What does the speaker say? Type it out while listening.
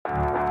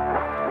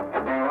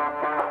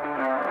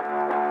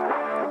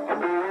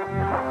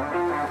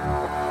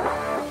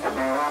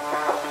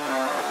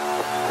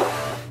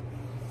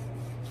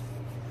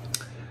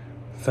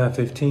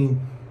5:15.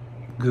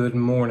 Good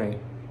morning.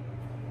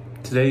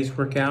 Today's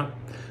workout,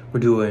 we're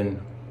doing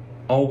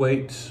all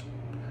weights,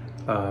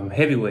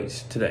 heavy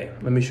weights today.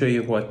 Let me show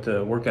you what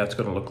the workout's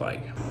going to look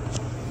like.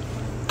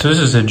 So this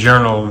is a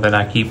journal that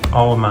I keep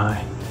all of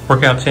my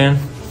workouts in.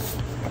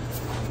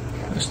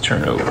 Let's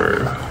turn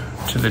over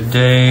to the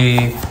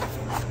day.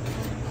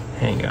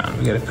 Hang on,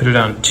 we got to put it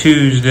on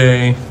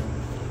Tuesday.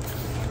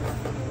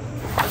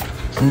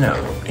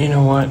 No, you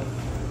know what?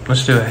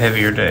 Let's do a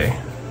heavier day.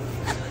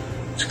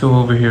 Let's go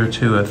over here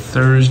to a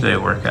Thursday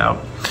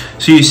workout.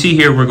 So you see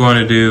here we're going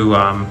to do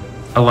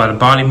a lot of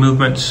body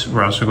movements.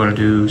 We're also going to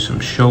do some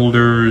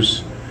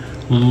shoulders,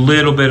 a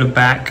little bit of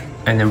back,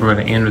 and then we're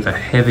going to end with a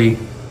heavy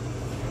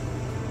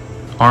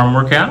arm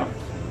workout.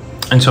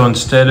 And so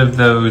instead of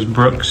those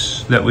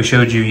Brooks that we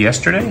showed you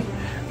yesterday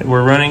that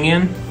we're running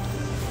in,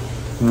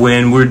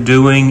 when we're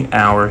doing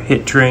our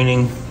HIIT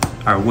training,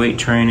 our weight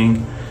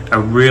training, I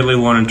really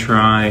want to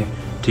try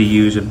to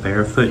use a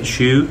barefoot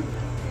shoe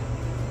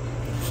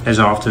as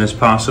often as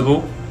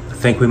possible. I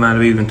think we might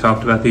have even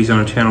talked about these on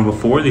our channel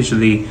before. These are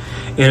the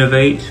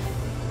Innovate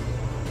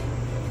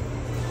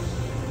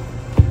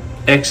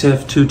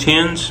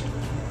XF210s,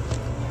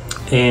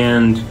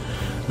 and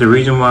the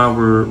reason why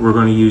we're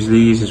going to use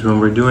these is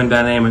when we're doing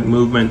dynamic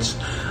movements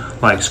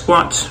like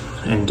squats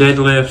and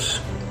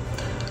deadlifts.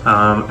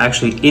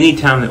 Actually,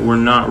 anytime that we're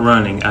not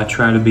running, I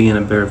try to be in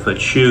a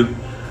barefoot shoe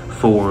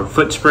for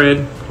foot spread,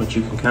 which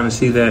you can kind of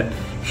see that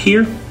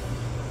here,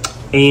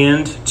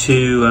 and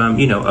to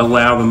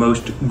allow the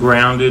most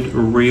grounded,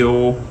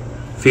 real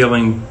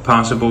feeling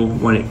possible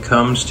when it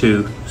comes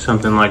to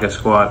something like a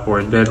squat or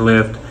a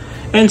deadlift.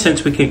 And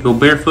since we can't go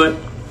barefoot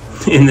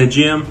in the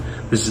gym,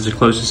 this is the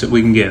closest that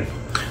we can get.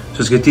 So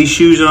let's get these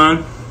shoes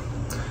on,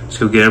 let's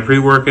go get our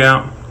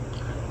pre-workout,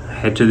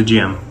 head to the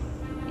gym.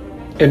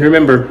 And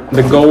remember,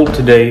 the goal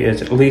today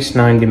is at least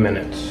 90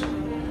 minutes.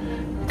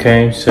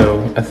 Okay,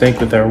 so I think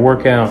with our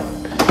workout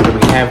that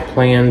we have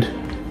planned,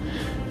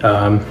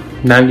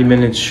 90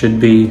 minutes should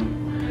be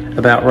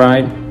about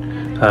right,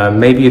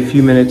 maybe a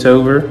few minutes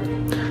over,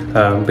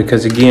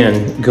 because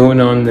again, going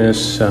on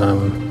this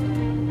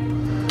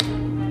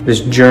this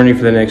journey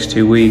for the next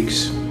 2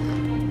 weeks,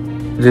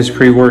 this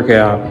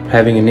pre-workout,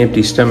 having an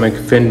empty stomach,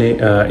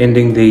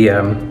 ending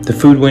the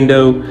food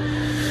window,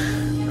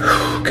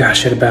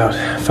 gosh, at about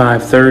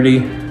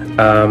 5:30,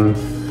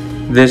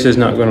 this is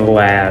not going to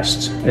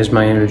last as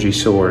my energy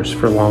soars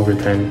for longer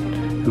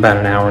than about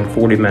an hour and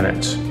 40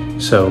 minutes.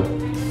 So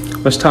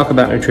let's talk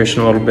about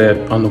nutrition a little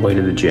bit on the way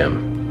to the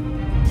gym.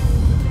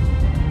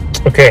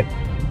 Okay,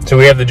 so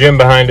we have the gym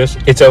behind us.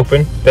 It's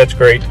open. That's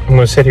great. I'm going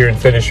to sit here and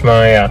finish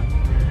my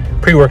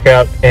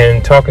pre-workout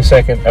and talk a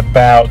second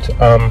about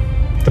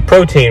the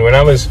protein. When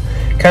I was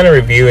kind of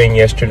reviewing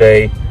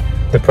yesterday,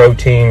 the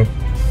protein,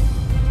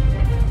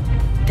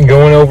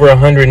 going over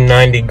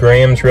 190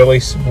 grams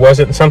really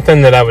wasn't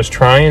something that I was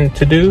trying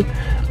to do.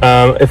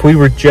 If we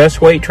were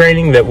just weight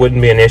training, that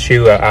wouldn't be an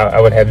issue.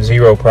 I would have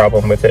zero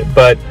problem with it.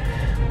 But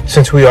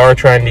since we are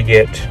trying to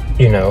get,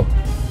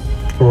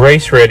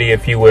 race ready,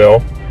 if you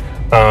will,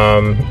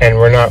 and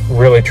we're not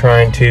really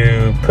trying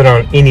to put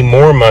on any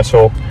more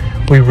muscle,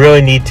 we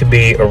really need to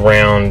be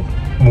around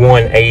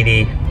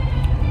 180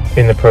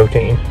 in the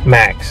protein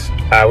max.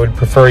 I would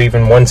prefer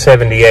even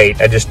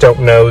 178. I just don't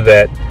know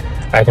that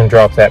I can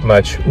drop that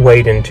much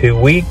weight in 2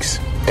 weeks.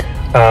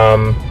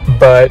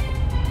 But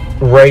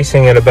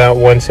racing at about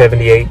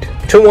 178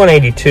 to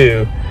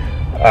 182,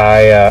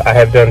 I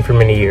have done for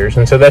many years,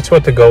 and so that's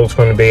what the goal is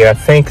going to be. I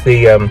think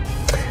the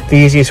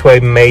easiest way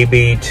may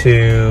be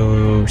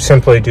to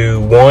simply do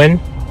 1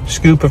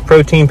 scoop of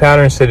protein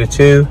powder instead of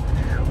 2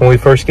 when we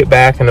first get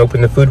back and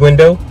open the food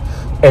window,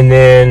 and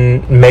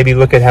then maybe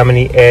look at how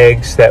many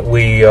eggs that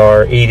we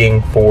are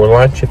eating for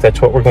lunch, if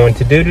that's what we're going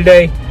to do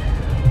today.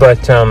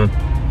 But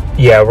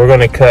yeah, we're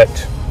going to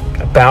cut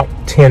about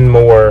 10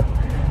 more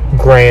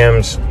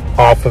grams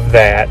off of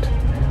that.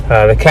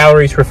 The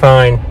calories were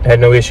fine, had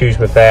no issues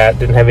with that,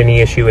 didn't have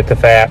any issue with the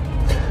fat.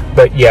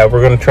 But yeah,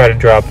 we're going to try to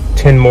drop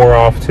 10 more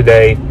off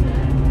today,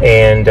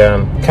 and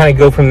kind of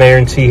go from there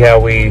and see how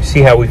we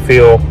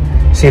feel,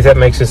 see if that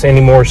makes us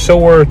any more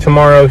sore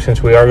tomorrow,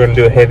 since we are going to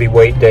do a heavy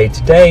weight day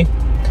today.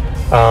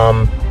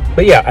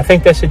 But yeah, I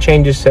think that's the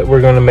changes that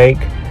we're going to make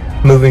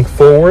moving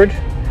forward.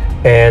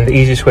 And the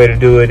easiest way to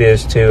do it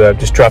is to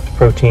just drop the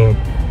protein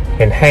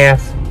in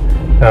half,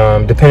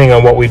 depending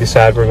on what we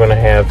decide we're going to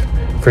have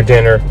for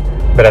dinner.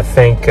 But I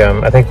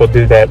think we'll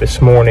do that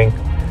this morning,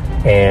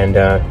 and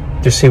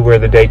just see where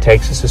the day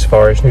takes us as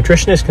far as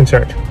nutrition is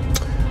concerned.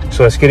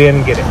 So let's get in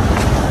and get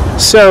it.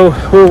 So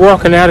we're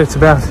walking out. It's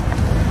about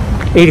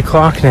 8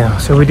 o'clock now.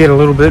 So we did a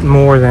little bit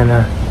more than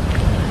an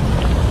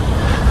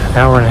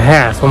hour and a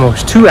half,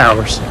 almost 2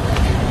 hours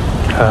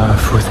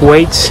with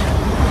weights.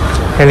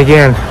 And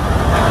again,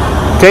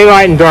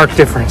 daylight and dark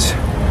difference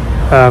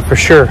for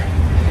sure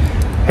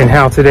in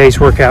how today's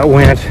workout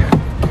went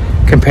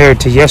compared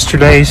to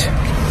yesterday's.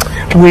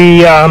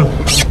 We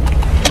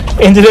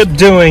ended up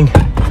doing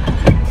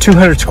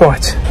 200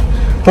 squats,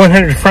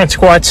 100 front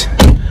squats,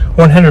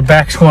 100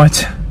 back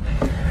squats,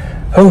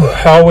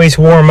 I always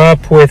warm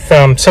up with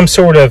some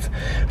sort of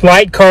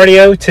light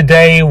cardio.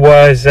 Today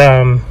was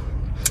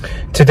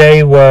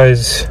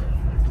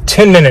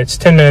 10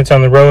 minutes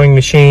on the rowing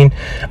machine.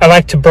 I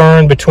like to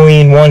burn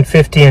between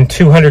 150 and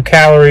 200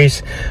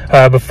 calories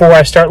before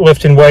I start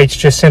lifting weights,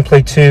 just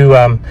simply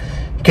to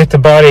get the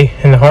body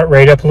and the heart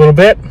rate up a little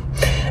bit.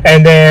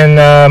 And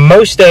then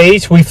most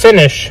days we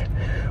finish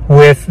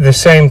with the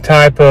same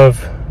type of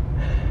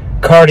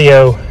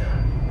cardio.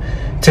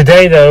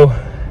 Today though,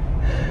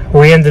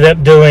 we ended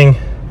up doing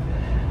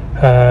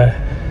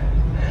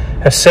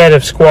a set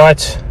of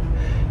squats,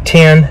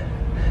 10.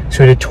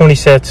 So we did 20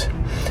 sets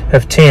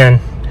of 10.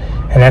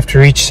 And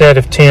after each set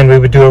of 10, we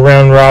would do a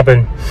round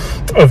robin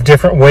of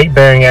different weight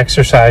bearing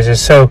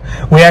exercises. So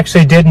we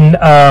actually didn't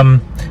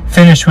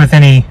finish with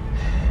any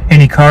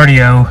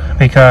cardio,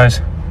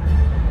 because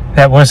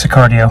that was the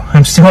cardio.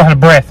 I'm still out of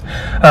breath.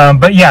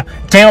 But yeah,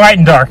 daylight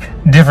and dark,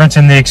 difference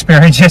in the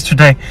experience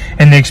yesterday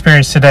and the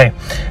experience today.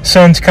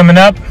 Sun's coming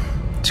up.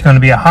 It's going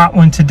to be a hot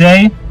one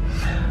today.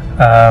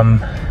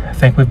 I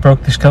think we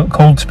broke this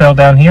cold spell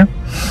down here.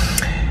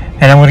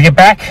 And I'm going to get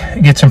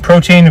back, get some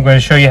protein. I'm going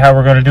to show you how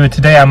we're going to do it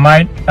today. I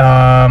might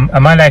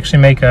actually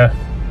make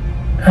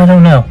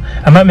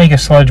I might make a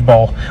sludge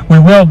bowl. We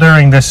will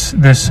during this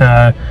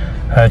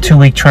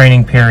 2-week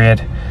training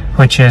period,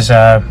 which is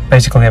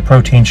basically a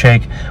protein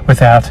shake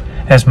without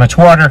as much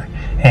water,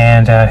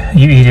 and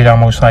you eat it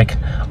almost like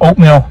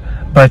oatmeal.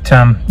 But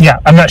yeah,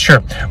 I'm not sure.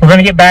 We're going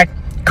to get back.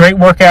 Great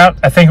workout.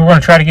 I think we're going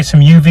to try to get some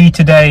UV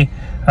today,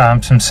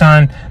 some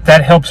sun.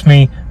 That helps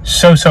me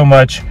so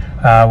much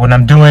when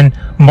I'm doing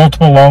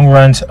multiple long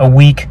runs a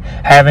week.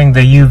 Having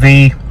the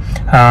UV,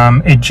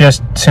 it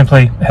just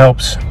simply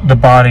helps the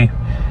body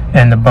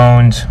and the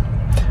bones,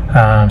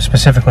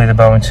 specifically the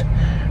bones,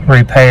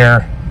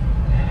 repair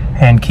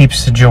and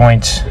keeps the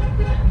joints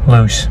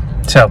loose.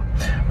 So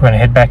we're going to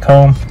head back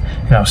home,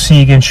 and I'll see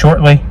you again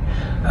shortly.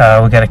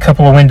 We got a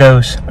couple of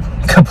windows.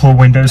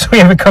 We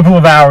have a couple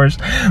of hours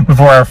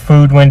before our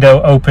food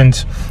window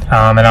opens,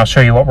 and I'll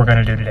show you what we're going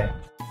to do today.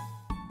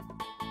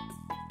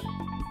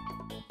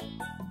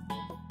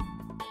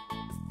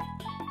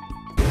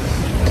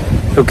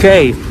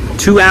 Okay,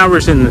 2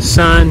 hours in the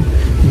sun.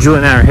 Julie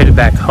and I are headed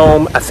back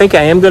home. I think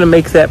I am going to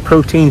make that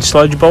protein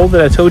sludge bowl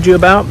that I told you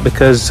about,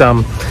 because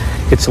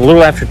it's a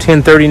little after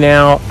 10:30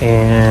 now,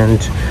 and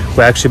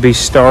we'll actually be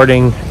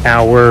starting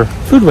our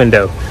food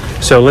window.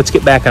 So let's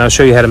get back and I'll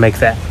show you how to make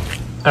that.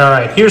 All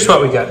right, here's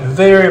what we got.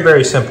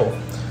 Very simple.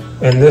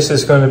 And this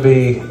is going to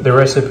be the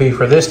recipe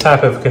for this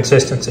type of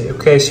consistency.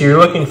 Okay, so you're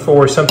looking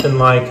for something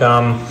like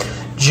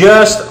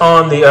just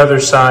on the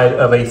other side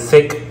of a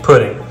thick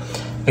pudding.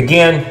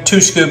 Again, 2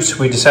 scoops.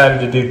 We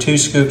decided to do 2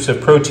 scoops of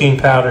protein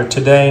powder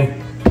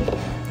today.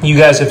 You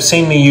guys have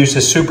seen me use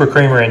the super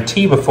creamer in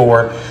tea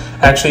before.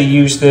 I actually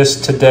use this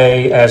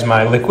today as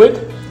my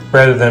liquid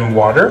rather than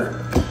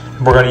water.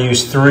 We're going to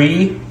use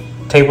 3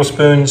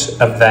 tablespoons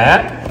of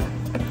that.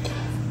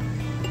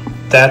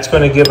 That's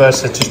going to give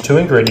us, it's just 2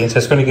 ingredients,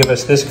 that's going to give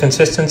us this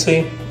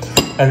consistency.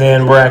 And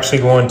then we're actually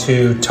going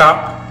to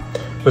top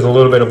with a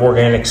little bit of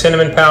organic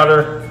cinnamon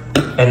powder.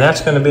 And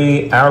that's going to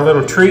be our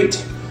little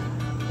treat.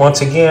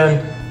 Once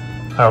again,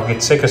 I'll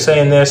get sick of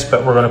saying this,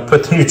 but we're going to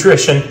put the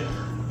nutrition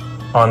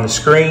on the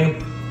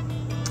screen.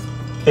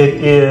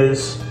 It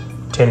is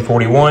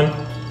 10:41,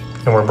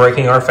 and we're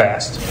breaking our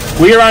fast.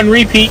 We are on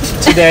repeat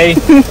today.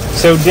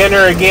 So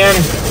dinner again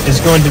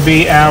is going to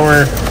be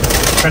our,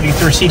 trying to get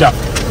the receipt up,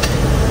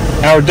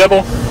 our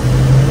double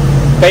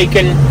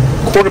bacon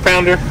quarter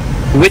pounder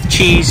with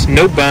cheese,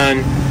 no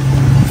bun,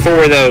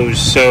 4 of those.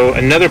 So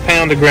another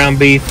pound of ground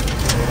beef.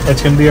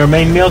 That's going to be our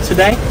main meal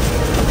today.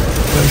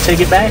 Let's take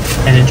it back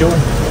and enjoy.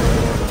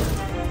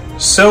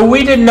 So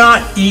we did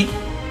not eat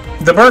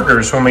the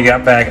burgers when we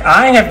got back.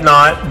 I have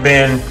not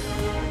been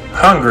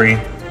hungry.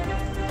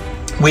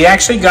 We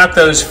actually got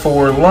those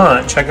for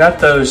lunch. I got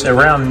those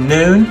around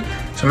noon.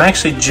 So I'm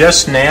actually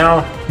just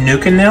now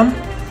nuking them.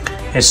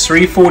 It's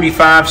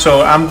 3:45,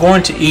 so I'm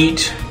going to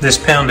eat this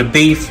pound of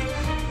beef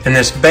and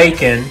this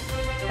bacon,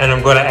 and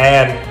I'm going to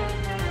add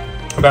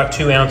about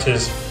 2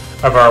 ounces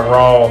of our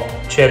raw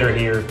cheddar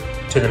here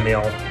to the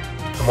meal.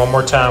 And one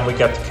more time, we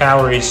got the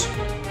calories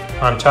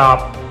on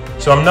top.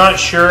 So I'm not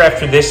sure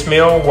after this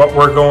meal what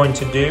we're going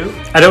to do.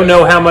 I don't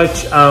know how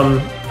much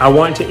I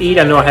want to eat.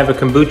 I know I have a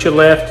kombucha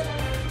left,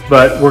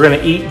 but we're going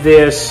to eat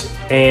this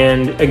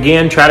and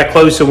again try to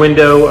close the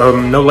window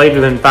no later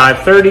than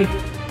 5:30.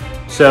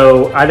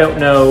 So I don't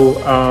know.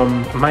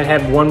 I might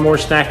have one more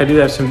snack. I do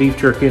have some beef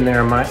jerky in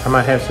there. I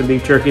might have some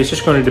beef jerky. It's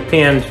just going to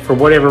depend for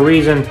whatever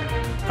reason.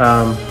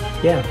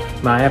 Yeah,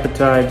 my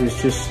appetite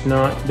has just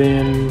not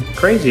been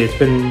crazy. It's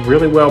been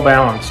really well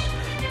balanced.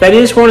 That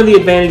is one of the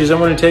advantages, I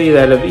want to tell you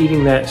that, of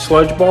eating that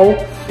sludge bowl.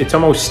 It's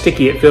almost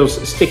sticky. It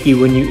feels sticky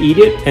when you eat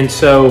it. And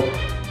so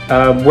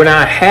when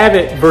I have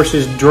it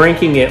versus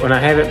drinking it, when I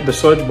have it the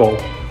sludge bowl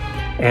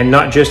and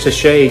not just a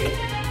shake,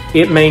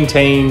 it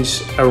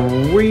maintains a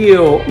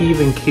real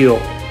even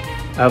keel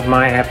of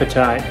my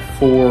appetite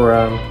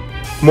for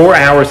more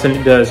hours than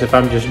it does if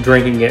I'm just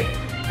drinking it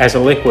as a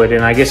liquid,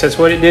 and I guess that's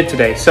what it did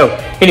today. So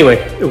anyway,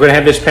 we're gonna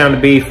have this pound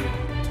of beef,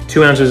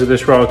 2 ounces of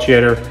this raw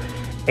cheddar,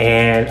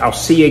 and I'll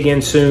see you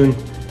again soon.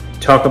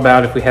 Talk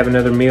about if we have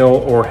another meal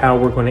or how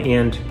we're gonna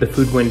end the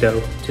food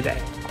window today.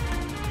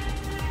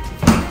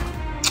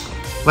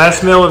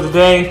 Last meal of the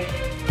day.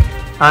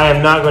 I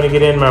am not gonna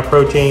get in my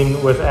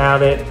protein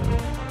without it,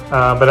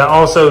 but I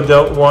also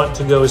don't want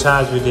to go as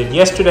high as we did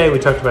yesterday. We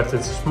talked about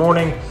this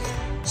morning.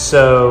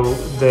 So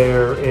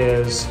there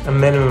is a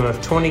minimum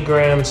of 20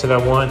 grams that I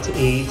want to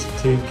eat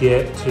to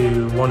get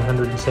to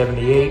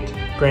 178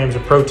 grams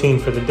of protein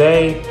for the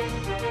day.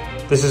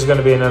 This is going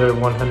to be another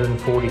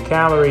 140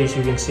 calories.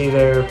 You can see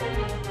there,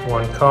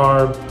 1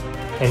 carb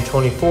and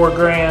 24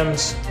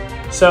 grams.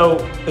 So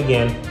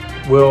again,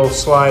 we'll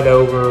slide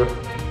over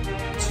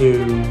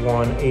to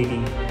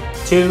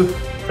 182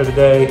 for the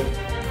day.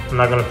 I'm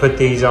not going to put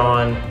these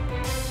on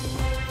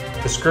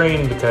the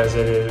screen because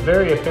it is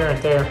very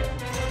apparent there.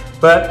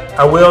 But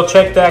I will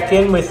check back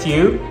in with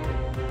you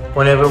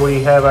whenever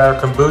we have our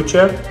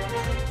kombucha.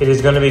 It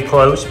is going to be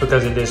close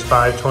because it is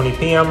 5:20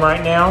 p.m.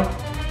 right now.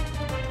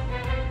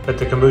 But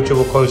the kombucha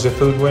will close the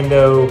food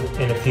window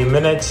in a few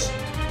minutes,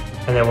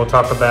 and then we'll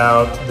talk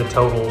about the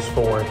totals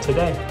for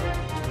today.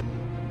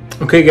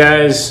 Okay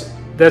guys,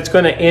 that's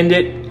going to end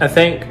it, I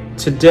think,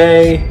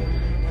 today.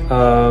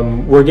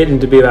 We're getting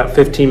to be about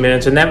 15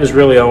 minutes, and that was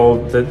really all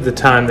the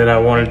time that I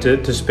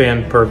wanted to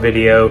spend per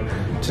video,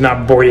 to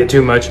not bore you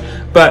too much.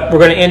 But we're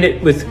going to end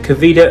it with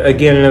Kavita,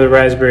 again, another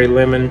raspberry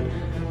lemon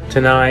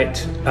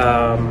tonight.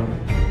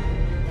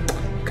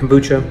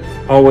 Kombucha,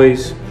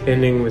 always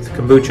ending with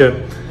kombucha,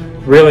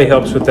 really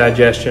helps with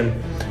digestion.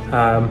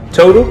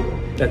 Total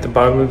at the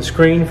bottom of the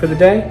screen for the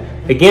day.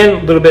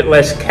 Again, a little bit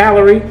less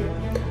calorie,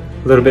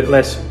 a little bit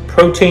less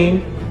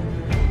protein,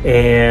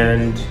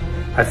 and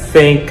I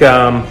think,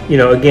 you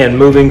know, again,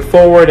 moving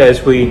forward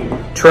as we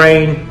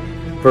train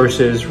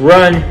versus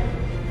run,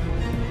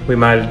 we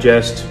might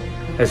adjust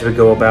as we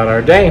go about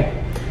our day.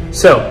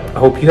 So I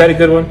hope you had a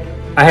good one.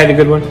 I had a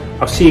good one.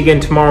 I'll see you again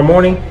tomorrow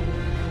morning.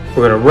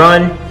 We're gonna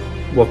run.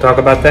 We'll talk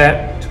about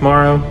that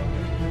tomorrow.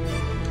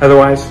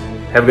 Otherwise,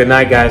 have a good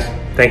night, guys.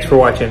 Thanks for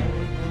watching.